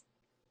is.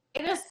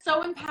 It is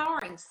so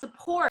empowering.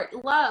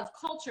 Support, love,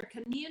 culture,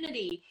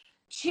 community,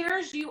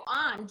 cheers you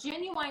on,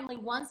 genuinely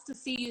wants to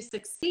see you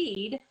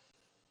succeed.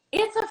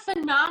 It's a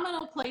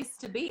phenomenal place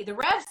to be. The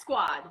Rev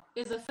Squad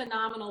is a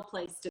phenomenal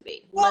place to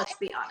be. Well, let's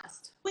be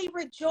honest. We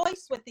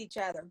rejoice with each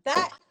other.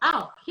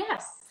 Oh,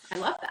 yes. I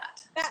love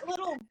that. That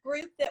little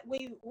group that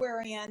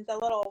we're in, the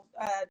little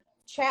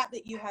chat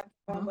that you have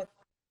with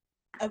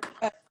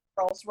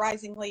girls,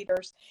 rising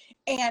leaders.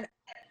 And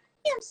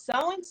I am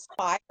so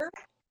inspired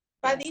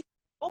by Yes. these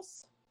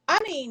girls. I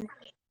mean,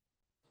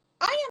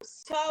 I am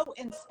so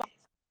inspired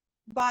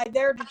by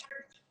their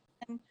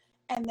determination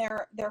and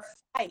their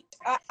fight.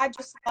 I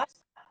just love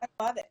it.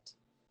 I love it.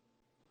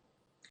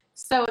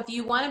 So if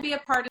you want to be a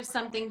part of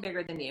something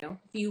bigger than you,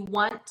 if you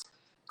want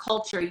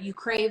culture, you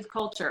crave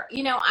culture.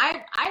 You know,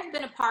 I've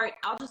been a part,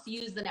 I'll just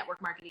use the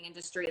network marketing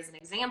industry as an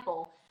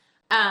example.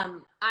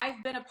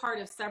 I've been a part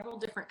of several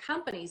different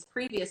companies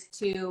previous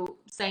to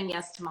saying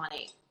yes to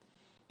Monat.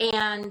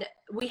 And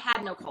we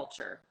had no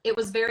culture. It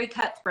was very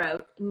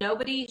cutthroat.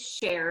 Nobody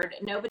shared,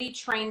 nobody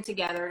trained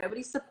together,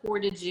 nobody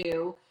supported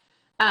you.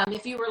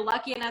 If you were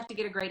lucky enough to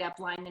get a great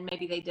upline, then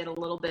maybe they did a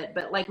little bit.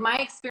 But like my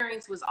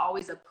experience was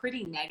always a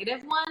pretty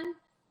negative one.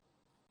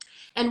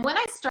 And when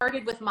I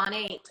started with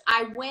Monat,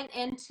 I went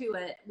into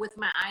it with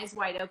my eyes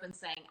wide open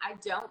saying, I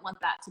don't want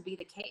that to be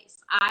the case.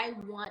 I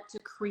want to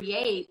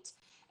create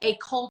a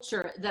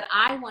culture that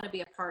I want to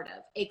be a part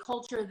of, a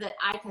culture that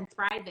I can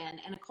thrive in,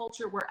 and a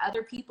culture where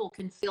other people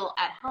can feel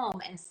at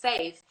home and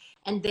safe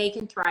and they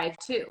can thrive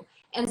too.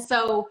 And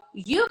so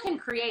you can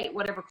create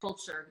whatever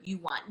culture you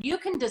want. You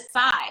can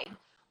decide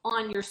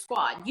on your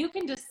squad. You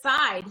can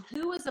decide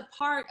who is a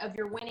part of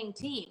your winning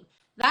team.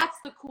 That's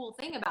the cool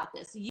thing about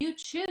this. You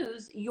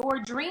choose your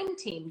dream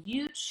team.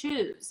 You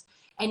choose,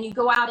 and you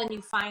go out and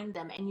you find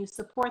them and you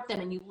support them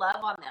and you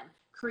love on them.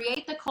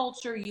 Create the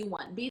culture you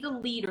want. Be the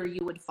leader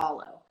you would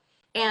follow.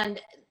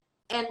 And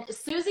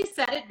Susie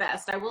said it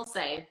best, I will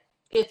say,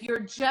 if you're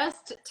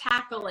just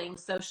tackling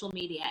social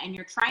media and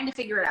you're trying to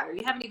figure it out, or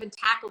you haven't even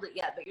tackled it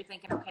yet, but you're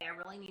thinking, okay, I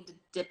really need to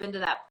dip into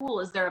that pool.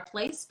 Is there a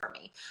place for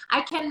me?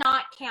 I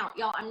cannot count,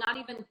 y'all. I'm not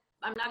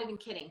even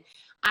kidding.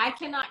 I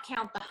cannot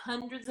count the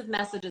hundreds of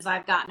messages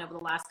I've gotten over the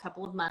last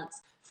couple of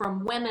months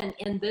from women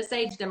in this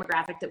age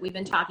demographic that we've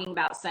been talking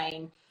about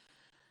saying,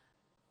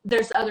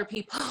 there's other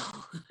people.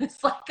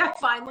 It's like I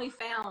finally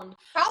found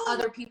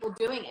other people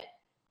doing it.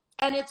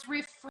 And it's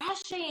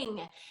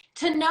refreshing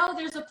to know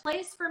there's a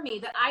place for me,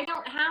 that I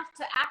don't have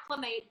to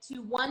acclimate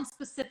to one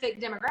specific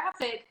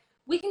demographic.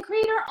 We can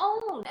create our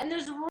own, and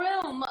there's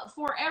room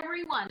for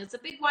everyone. It's a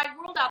big wide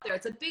world out there.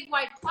 It's a big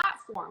wide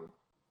platform.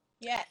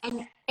 Yeah.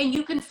 And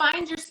you can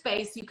find your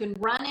space, you can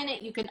run in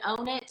it, you can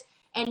own it,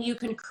 and you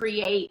can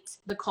create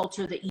the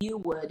culture that you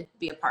would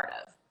be a part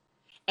of.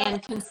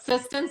 And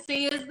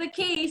consistency is the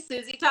key.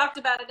 Susie talked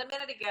about it a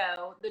minute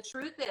ago. The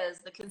truth is,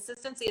 the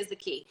consistency is the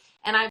key.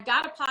 And I've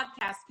got a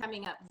podcast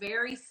coming up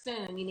very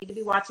soon. You need to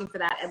be watching for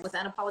that, and with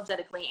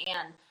Unapologetically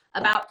Ann,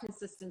 about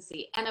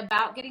consistency and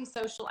about getting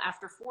social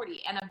after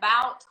 40 and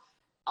about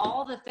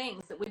all the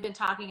things that we've been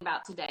talking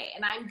about today.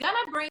 And I'm going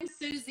to bring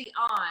Susie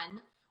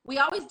on. We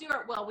always do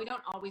our, well, we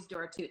don't always do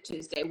our Toot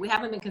Tuesday. We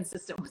haven't been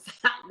consistent with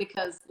that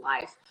because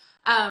life.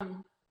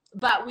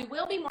 But we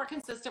will be more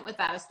consistent with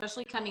that,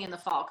 especially coming in the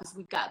fall, because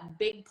we've got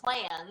big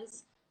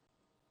plans,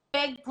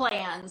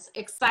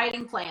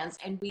 exciting plans,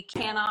 and we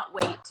cannot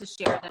wait to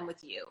share them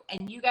with you.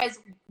 And you guys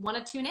want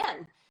to tune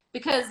in,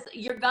 because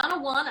you're going to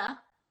want to,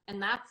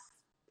 and that's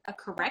a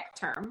correct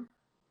term.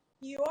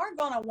 You are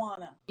going to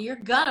want to. You're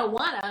going to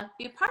want to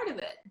be a part of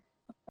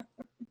it.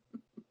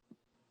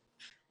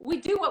 We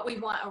do what we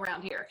want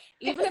around here,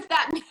 even if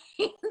that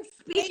means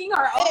speaking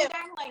our own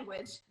dang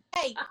language.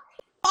 Hey,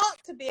 ought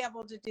to be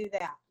able to do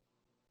that.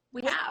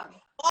 We have.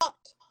 Ought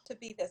to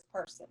be this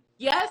person.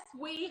 Yes,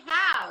 we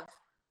have.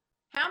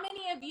 How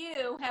many of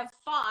you have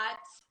fought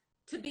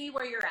to be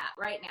where you're at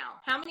right now?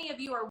 How many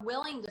of you are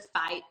willing to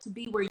fight to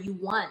be where you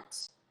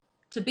want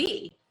to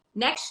be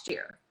next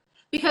year?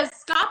 Because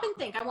stop and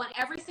think. I want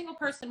every single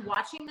person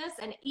watching this,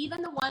 and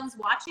even the ones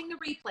watching the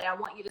replay, I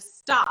want you to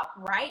stop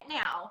right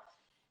now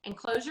and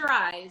close your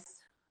eyes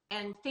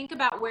and think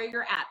about where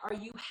you're at. Are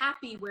you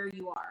happy where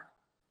you are?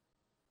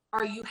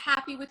 Are you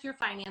happy with your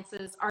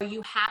finances? Are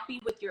you happy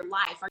with your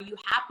life? Are you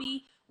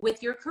happy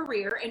with your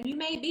career? And you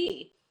may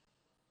be.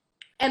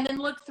 And then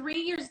look 3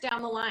 years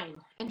down the line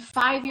and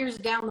 5 years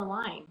down the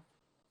line.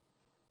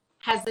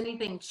 Has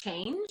anything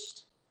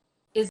changed?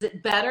 Is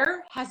it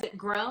better? Has it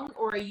grown?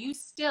 Or are you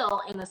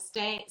still in the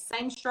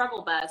same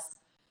struggle bus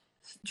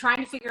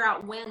trying to figure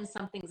out when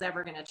something's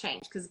ever going to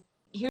change? Because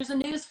here's a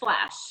news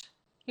flash.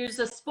 Here's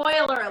a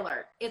spoiler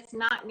alert. It's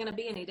not going to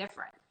be any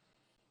different.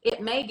 It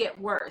may get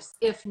worse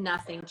if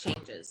nothing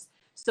changes.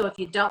 So if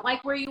you don't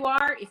like where you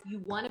are, if you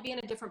want to be in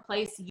a different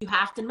place, you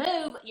have to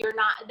move. You're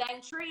not a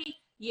dang tree.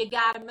 You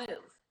got to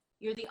move.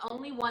 You're the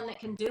only one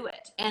that can do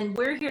it. And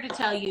we're here to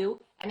tell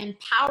you and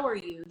empower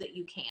you that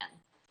you can.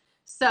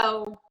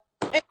 So.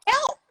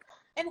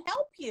 And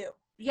help you.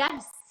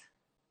 Yes.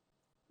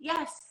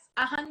 Yes.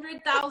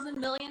 100,000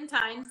 million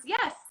times.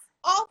 Yes.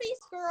 All these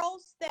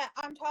girls that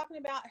I'm talking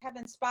about have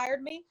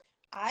inspired me.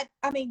 I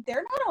mean,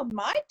 they're not on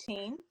my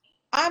team.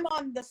 I'm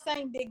on the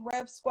same Big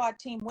Rev Squad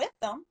team with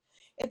them.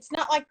 It's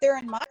not like they're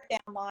in my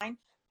downline,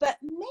 but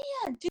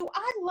man, do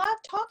I love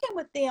talking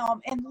with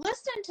them and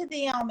listening to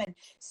them and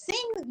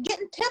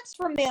getting tips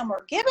from them,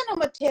 or giving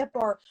them a tip,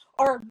 or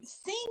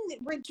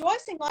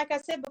rejoicing, like I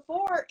said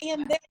before,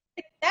 in their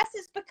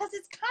successes, because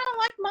it's kind of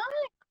like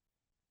mine.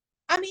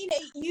 I mean,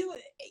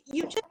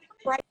 you just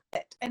break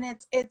it, and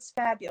it's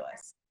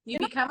fabulous. You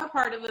become a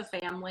part of a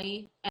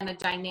family and a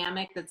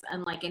dynamic that's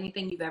unlike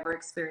anything you've ever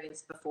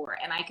experienced before.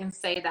 And I can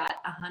say that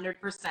 100%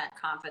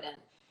 confident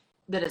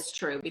that it's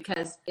true,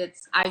 because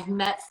I've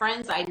met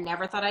friends I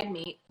never thought I'd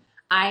meet.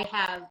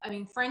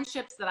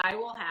 Friendships that I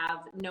will have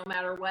no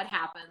matter what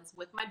happens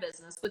with my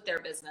business, with their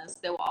business,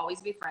 they will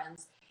always be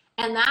friends.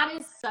 And that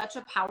is such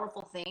a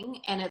powerful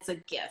thing, and it's a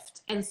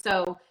gift. And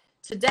so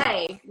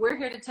today we're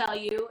here to tell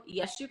you,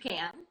 yes, you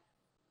can.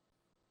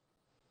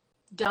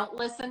 Don't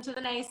listen to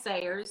the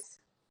naysayers.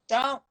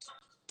 Don't.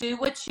 Do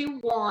what you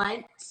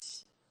want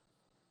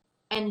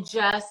and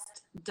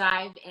just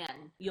dive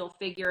in. You'll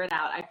figure it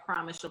out. I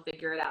promise you'll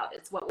figure it out.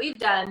 It's what we've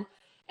done.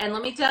 And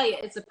let me tell you,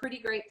 it's a pretty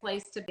great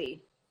place to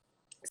be.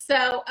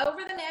 So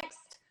over the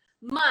next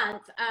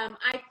month,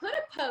 I put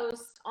a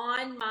post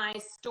on my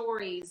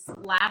stories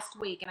last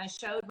week, and I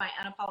showed my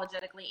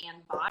Unapologetically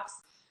Ann box.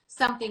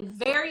 Something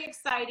very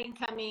exciting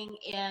coming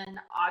in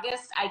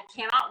August. I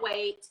cannot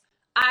wait.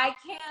 I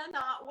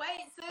cannot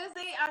wait,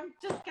 Susie. I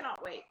just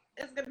cannot wait.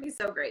 It's going to be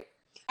so great.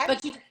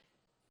 But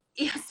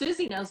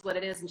Susie knows what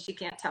it is, and she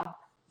can't tell.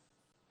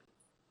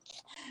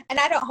 And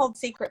I don't hold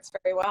secrets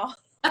very well.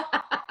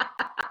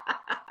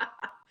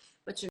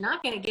 But you're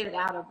not going to get it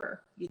out of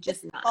her. You're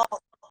just not.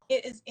 Vault.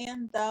 It is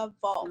in the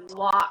vault.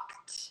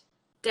 Locked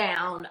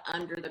down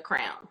under the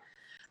crown.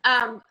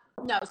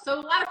 No, so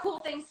a lot of cool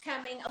things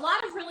coming. A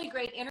lot of really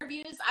great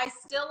interviews. I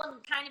still am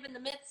kind of in the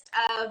midst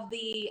of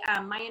the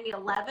Miami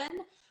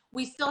 11.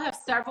 We still have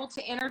several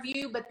to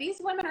interview, but these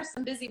women are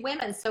some busy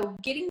women. So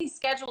getting these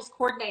schedules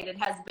coordinated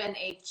has been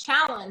a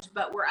challenge,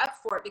 but we're up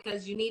for it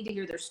because you need to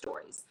hear their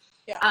stories.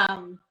 Yeah.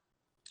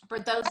 For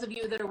those of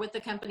you that are with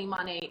the company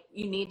Monat,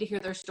 you need to hear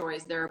their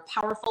stories. They're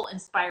powerful,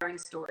 inspiring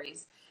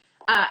stories.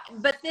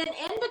 But then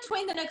in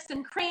between the nooks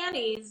and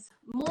crannies,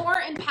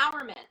 more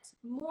empowerment,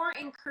 more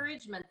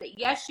encouragement that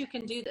yes, you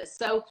can do this.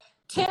 So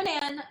tune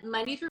in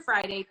Monday through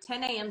Friday,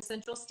 10 a.m.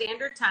 Central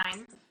Standard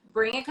Time.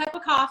 Bring a cup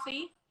of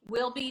coffee.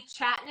 We'll be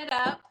chatting it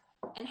up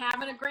and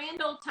having a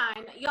grand old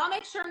time. Y'all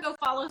make sure and go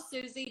follow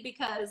Susie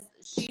because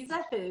she's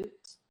a hoot.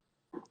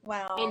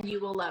 Wow. And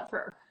you will love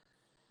her.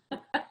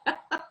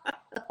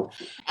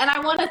 And I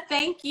want to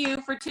thank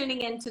you for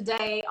tuning in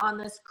today on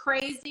this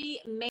crazy,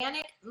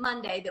 manic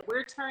Monday that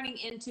we're turning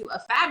into a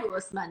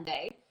fabulous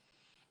Monday.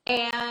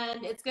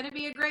 And it's going to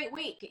be a great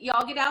week.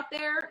 Y'all get out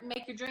there,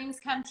 make your dreams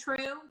come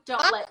true.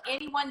 Don't let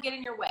anyone get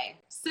in your way.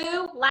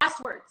 Sue,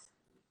 last words.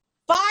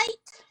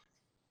 Fight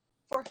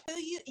for who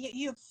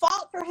you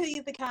fought for who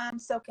you become,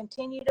 so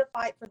continue to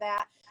fight for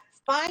that.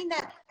 Find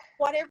that,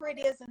 whatever it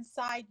is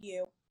inside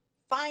you,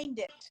 find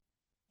it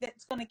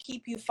that's going to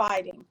keep you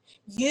fighting.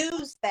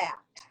 Use that.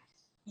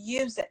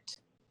 Use it.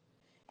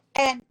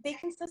 And be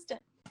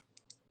consistent.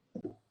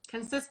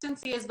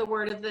 Consistency is the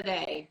word of the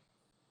day.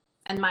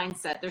 And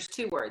mindset. There's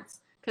two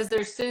words. Because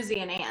there's Susie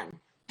and Ann.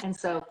 And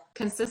so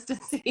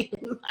consistency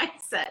and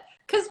mindset.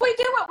 Because we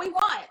do what we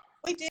want.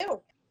 We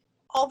do.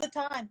 All the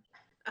time.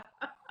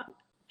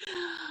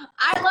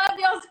 I love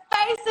y'all's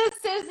faces,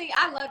 Susie.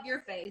 I love your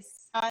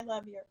face. I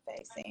love your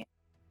face, Ann.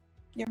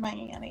 You're my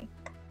Annie.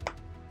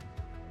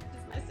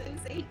 She's my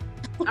Susie.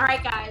 All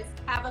right, guys.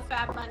 Have a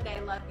fab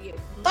Monday. Love you.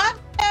 Love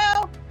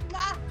you.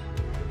 Bye.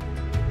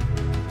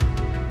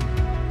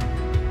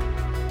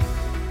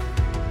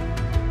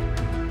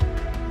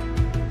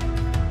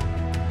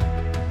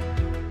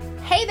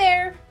 Hey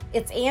there,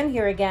 it's Ann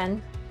here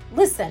again.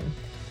 Listen,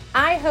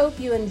 I hope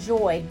you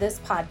enjoyed this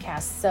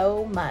podcast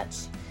so much.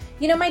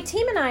 You know, my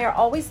team and I are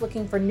always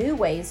looking for new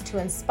ways to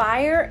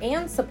inspire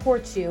and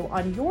support you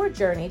on your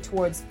journey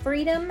towards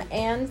freedom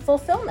and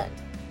fulfillment.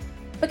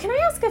 But can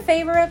I ask a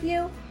favor of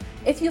you?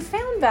 If you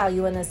found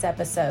value in this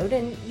episode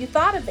and you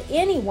thought of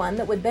anyone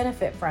that would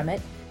benefit from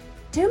it,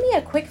 do me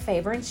a quick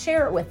favor and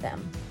share it with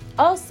them.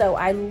 Also,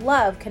 I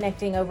love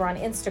connecting over on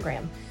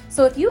Instagram.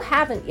 So if you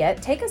haven't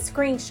yet, take a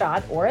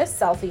screenshot or a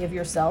selfie of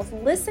yourself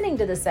listening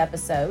to this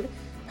episode,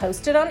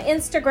 post it on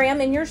Instagram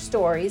in your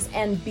stories,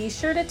 and be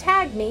sure to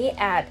tag me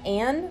at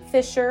Ann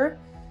Fisher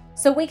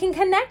so we can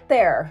connect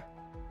there.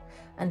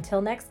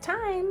 Until next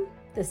time,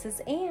 this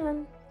is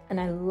Ann, and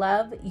I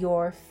love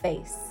your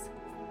face.